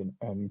stopped breathing.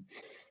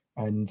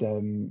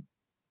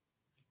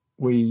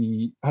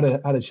 We had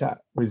a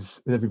chat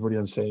with everybody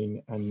on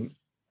scene, and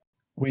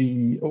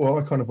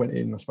I kind of went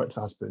in. I spoke to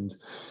the husband,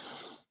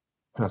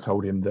 and I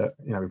told him that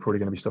we're probably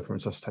going to be stopping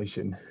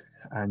resuscitation,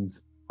 and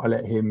I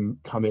let him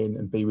come in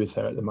and be with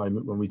her at the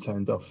moment when we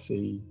turned off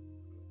the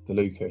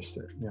Lucas,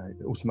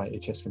 the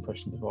automated chest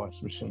compression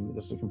device machine that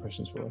does the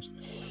compressions for us.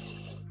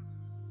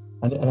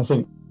 And I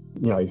think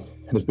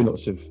there's been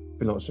lots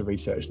of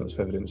research, lots of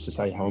evidence to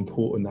say how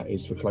important that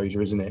is for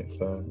closure, isn't it?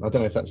 I don't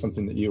know if that's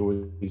something that you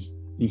always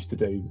used to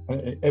do.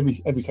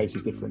 Every case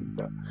is different,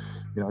 but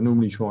I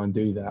normally try and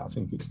do that. I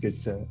think it's good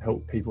to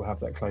help people have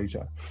that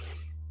closure.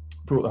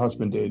 Brought the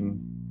husband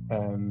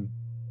in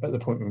at the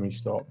point when we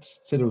stopped,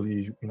 said all the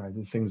usual,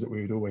 the things that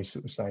we would always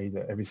sort of say,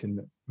 that everything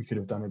that we could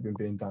have done had been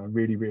being done, and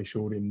really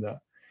reassured him that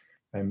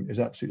it was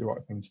absolutely the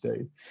right thing to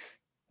do.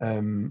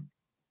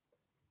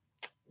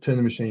 Turned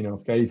the machine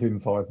off, gave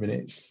him 5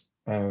 minutes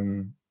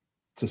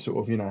to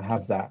sort of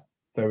have that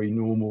very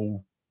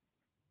normal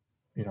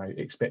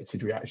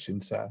expected reaction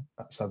to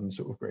that sudden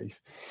sort of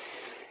grief.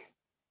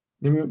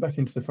 Then we went back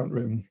into the front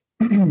room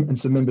and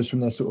some members from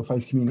their sort of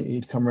faith community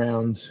had come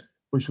round,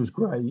 which was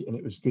great, and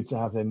it was good to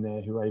have them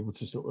there who were able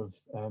to sort of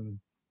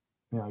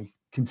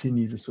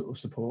continue to sort of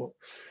support.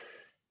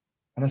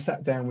 And I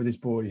sat down with this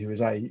boy who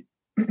was 8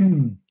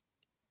 and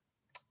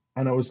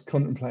I was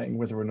contemplating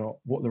whether or not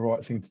what the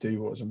right thing to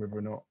do was, and whether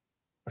or not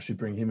I should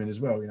bring him in as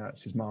well.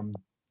 It's his mum,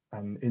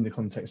 and in the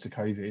context of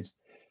COVID,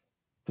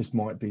 this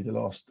might be the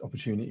last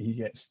opportunity he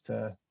gets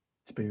to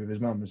be with his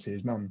mum and see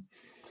his mum.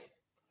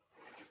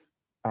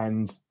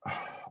 And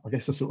I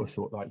guess I sort of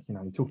thought,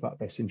 you talk about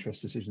best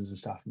interest decisions and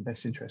stuff, and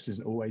best interest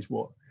isn't always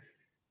what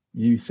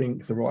you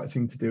think the right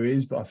thing to do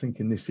is. But I think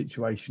in this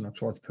situation, I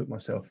tried to put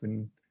myself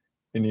in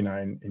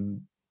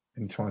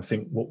trying to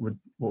think what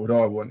would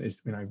I want,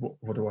 is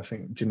what do I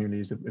think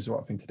genuinely is the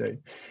right thing to do.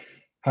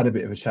 Had a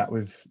bit of a chat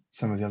with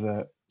some of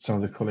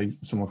my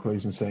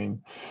colleagues in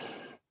scene,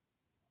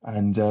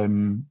 and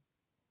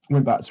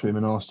went back to him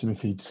and asked him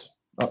if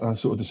I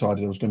sort of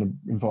decided I was going to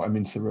invite him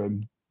into the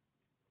room.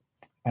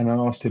 And I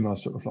asked him, I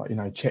sort of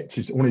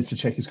wanted to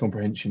check his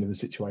comprehension of the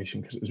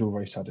situation, because it was all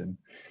very sudden.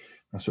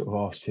 I sort of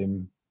asked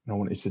him, and I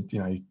wanted to,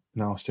 and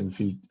asked him if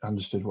he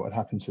understood what had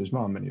happened to his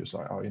mum. And he was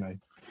like,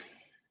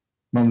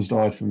 mum's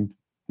died from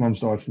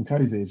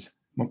COVID.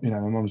 My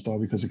mum's died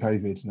because of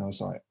COVID. And I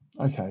was like,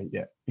 okay,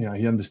 yeah,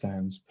 he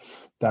understands.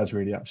 Dad's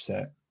really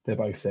upset. They're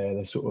both there.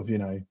 They're sort of,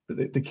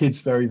 but the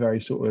kid's very,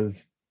 very sort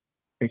of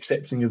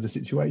accepting of the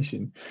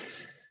situation.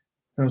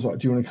 And I was like,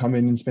 do you want to come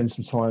in and spend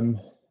some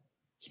time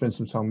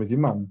with your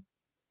mum?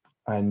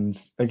 And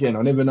again,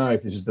 I never know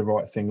if this is the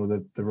right thing or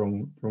the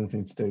wrong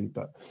thing to do,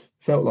 but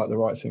felt like the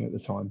right thing at the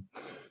time.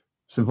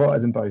 So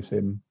invited them both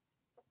in,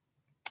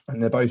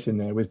 and they're both in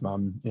there with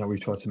mum. We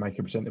tried to make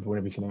her presentable and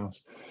everything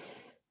else.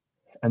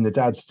 And the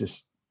dad's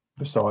just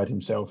beside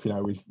himself,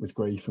 with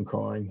grief and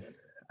crying.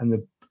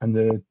 And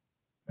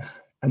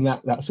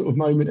that sort of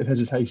moment of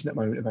hesitation, that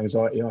moment of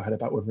anxiety I had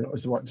about whether or not it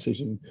was the right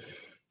decision,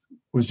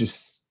 was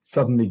just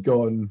suddenly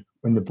gone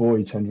when the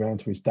boy turned around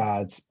to his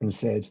dad and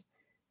said,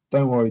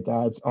 "Don't worry,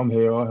 Dad, I'm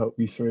here. I'll help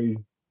you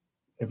through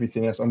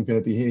everything else. I'm going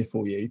to be here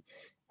for you."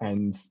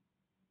 And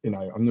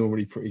I'm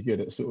normally pretty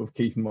good at sort of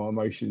keeping my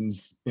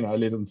emotions, a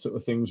lid on sort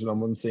of things when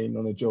I'm on scene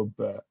on a job,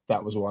 but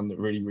that was one that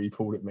really, really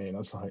pulled at me. And I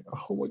was like,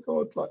 oh my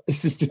God,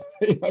 this is just,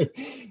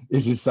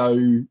 this is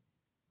so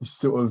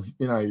sort of,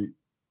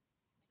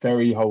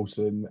 very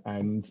wholesome.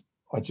 And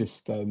I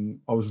just, I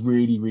was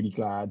really, really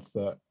glad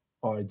that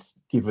I'd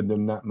given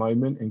them that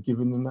moment and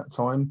given them that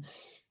time.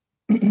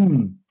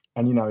 And,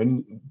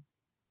 in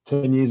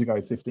 10 years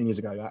ago, 15 years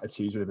ago,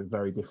 attitudes would have been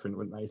very different,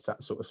 wouldn't they?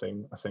 That sort of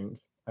thing, I think.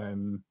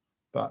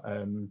 But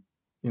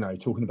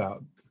talking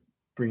about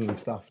bringing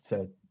stuff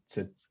to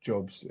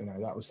jobs,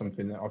 that was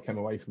something that I came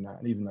away from that.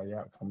 And even though the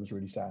outcome was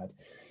really sad,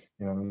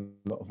 in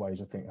a lot of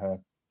ways, I think her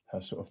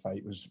sort of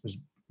fate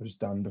was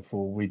done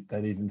before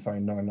they'd even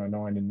phoned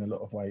 999 in a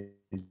lot of ways.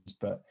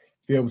 But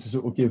to be able to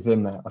sort of give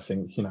them that, I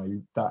think,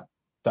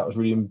 that was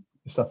really,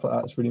 stuff like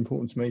that's really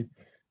important to me.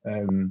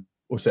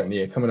 Or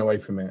certainly, coming away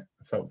from it,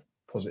 I felt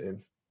positive.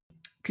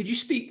 Could you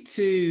speak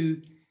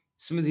to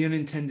some of the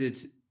unintended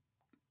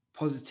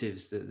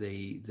positives that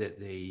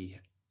the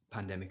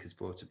pandemic has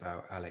brought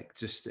about, Alec,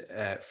 just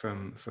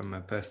from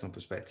a personal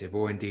perspective,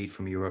 or indeed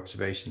from your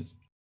observations?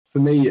 For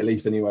me, at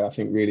least anyway, I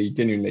think really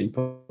genuinely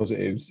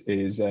positives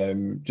is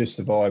just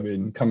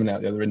surviving, coming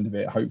out the other end of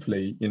it.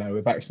 Hopefully,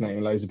 we're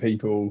vaccinating loads of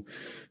people.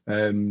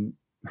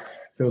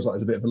 For feels like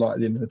there's a bit of a light at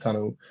the end of the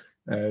tunnel,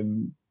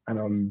 and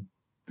I'm,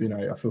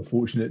 I feel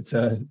fortunate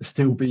to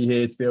still be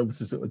here to be able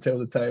to sort of tell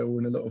the tale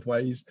in a lot of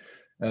ways.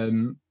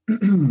 And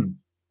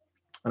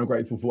I'm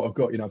grateful for what I've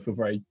got. I feel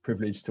very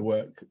privileged to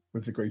work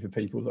with the group of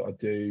people that I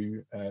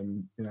do,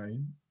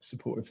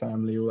 supportive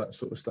family, all that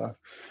sort of stuff.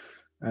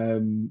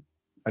 And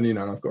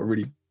I've got a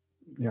really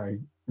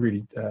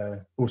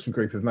awesome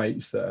group of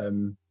mates that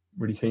I'm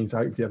really keen to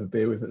hopefully have a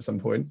beer with at some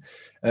point.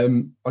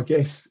 I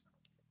guess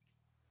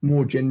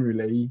more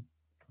generally,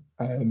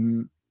 I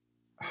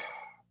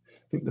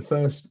think the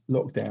first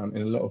lockdown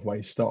in a lot of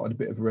ways started a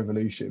bit of a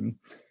revolution.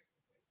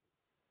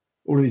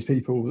 All of these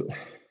people,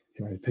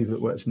 people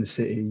that worked in the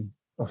city,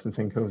 often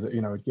think of that,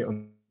 would get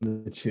on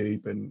the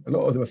tube, and a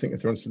lot of them, I think,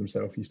 if they're honest with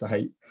themselves,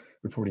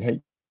 would probably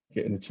hate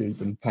getting the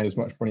tube and paying as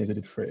much money as they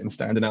did for it, and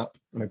standing up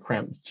on a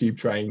cramped tube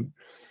train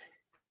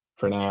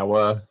for an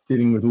hour,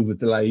 dealing with all the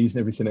delays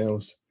and everything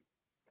else.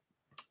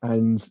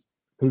 And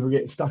people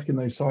get stuck in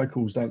those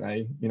cycles, don't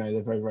they?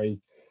 They're very, very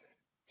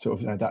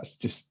sort of, that's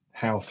just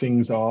how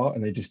things are,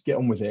 and they just get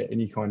on with it.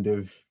 And you kind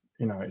of,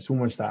 it's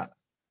almost that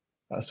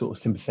sort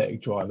of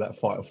sympathetic drive, that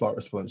fight or flight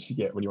response you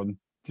get when you're on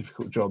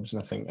difficult jobs.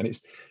 And I think, and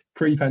it's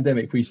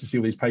pre-pandemic, we used to see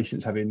all these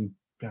patients having,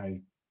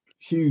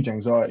 huge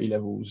anxiety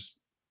levels,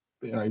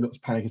 lots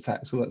of panic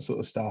attacks, all that sort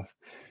of stuff.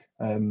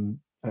 And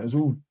it was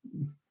all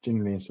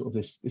generally in sort of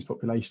this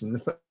population. And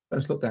the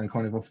first lockdown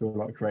kind of, I feel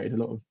like, created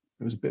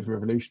it was a bit of a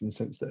revolution in the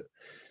sense that,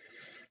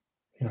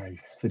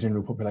 the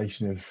general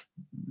population of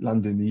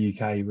London, the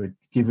UK, were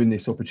given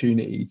this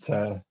opportunity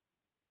to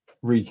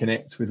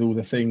reconnect with all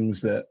the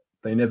things that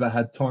they never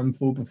had time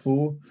for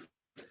before.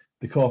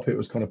 The carpet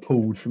was kind of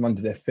pulled from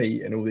under their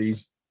feet, and all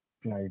these,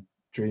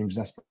 dreams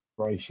and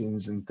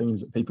aspirations and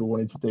things that people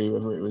wanted to do,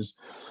 whether it was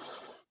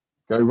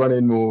go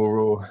running more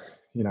or,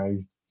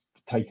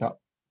 take up,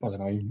 I don't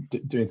know,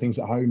 doing things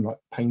at home like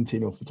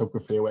painting or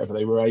photography or whatever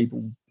they were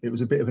able. It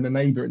was a bit of an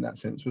enabler in that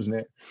sense, wasn't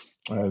it?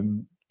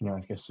 I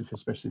guess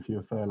especially if you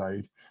were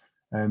furloughed.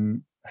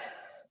 And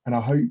I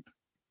hope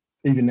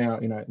even now,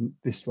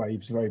 this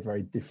wave's very,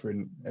 very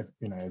different.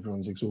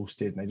 Everyone's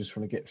exhausted and they just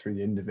want to get through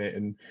the end of it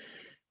and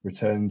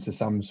return to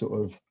some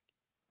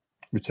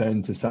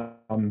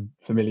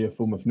familiar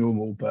form of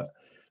normal. But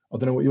I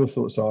don't know what your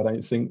thoughts are. I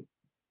don't think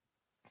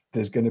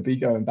there's going to be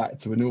going back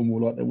to a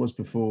normal like there was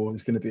before.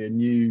 It's going to be a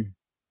new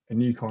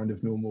kind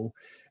of normal.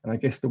 And I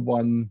guess the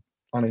one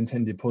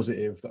unintended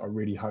positive that I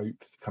really hope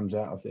comes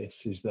out of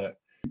this is that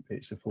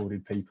it's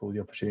afforded people the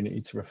opportunity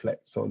to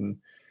reflect on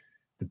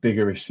the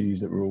bigger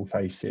issues that we're all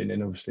facing.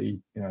 And obviously,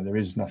 there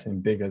is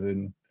nothing bigger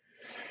than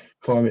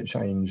climate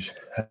change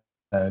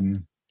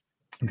and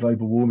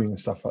global warming and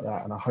stuff like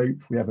that. And I hope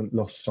we haven't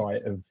lost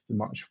sight of the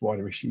much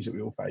wider issues that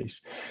we all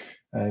face.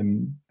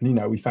 And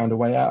we found a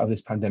way out of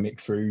this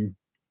pandemic through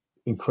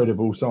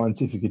incredible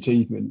scientific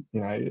achievement.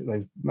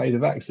 They've made a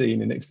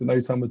vaccine in next to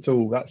no time at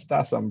all.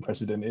 That's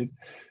unprecedented.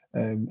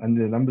 And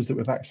the numbers that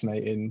we're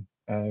vaccinating,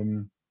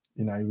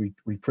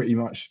 we pretty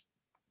much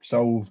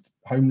solved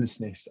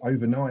homelessness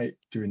overnight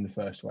during the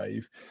first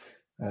wave.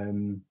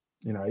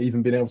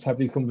 Even being able to have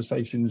these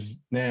conversations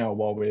now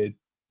while we're,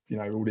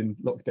 all in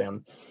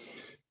lockdown,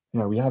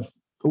 we have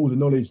all the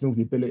knowledge and all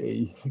the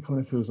ability. It kind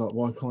of feels like,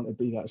 why can't it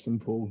be that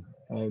simple?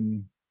 I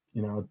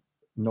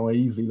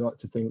naively like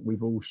to think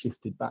we've all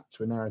shifted back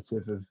to a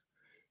narrative of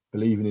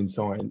believing in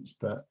science,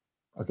 but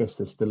I guess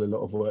there's still a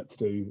lot of work to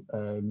do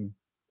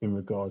in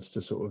regards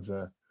to sort of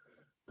the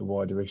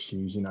wider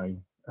issues,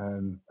 and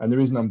there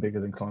is none bigger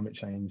than climate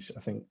change.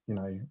 I think,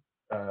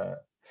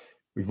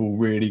 we've all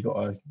really got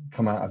to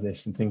come out of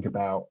this and think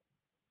about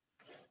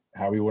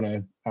how we want to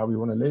live, how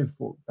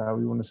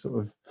we want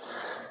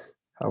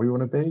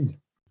to be.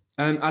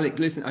 Alec,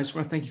 listen, I just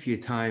want to thank you for your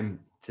time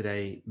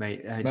today,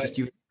 mate. Just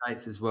your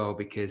insights as well,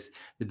 because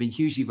they've been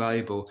hugely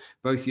valuable,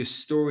 both your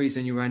stories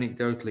and your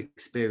anecdotal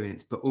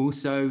experience, but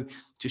also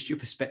just your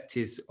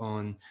perspectives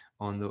on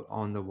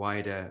the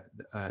wider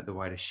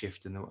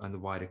shift and the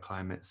wider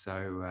climate.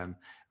 So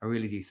I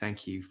really do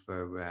thank you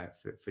for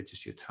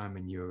just your time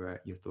and your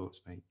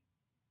thoughts, mate.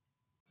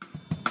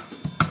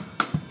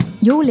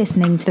 You're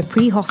listening to the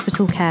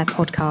Pre-Hospital Care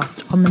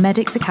podcast on the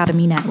Medics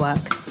Academy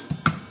Network.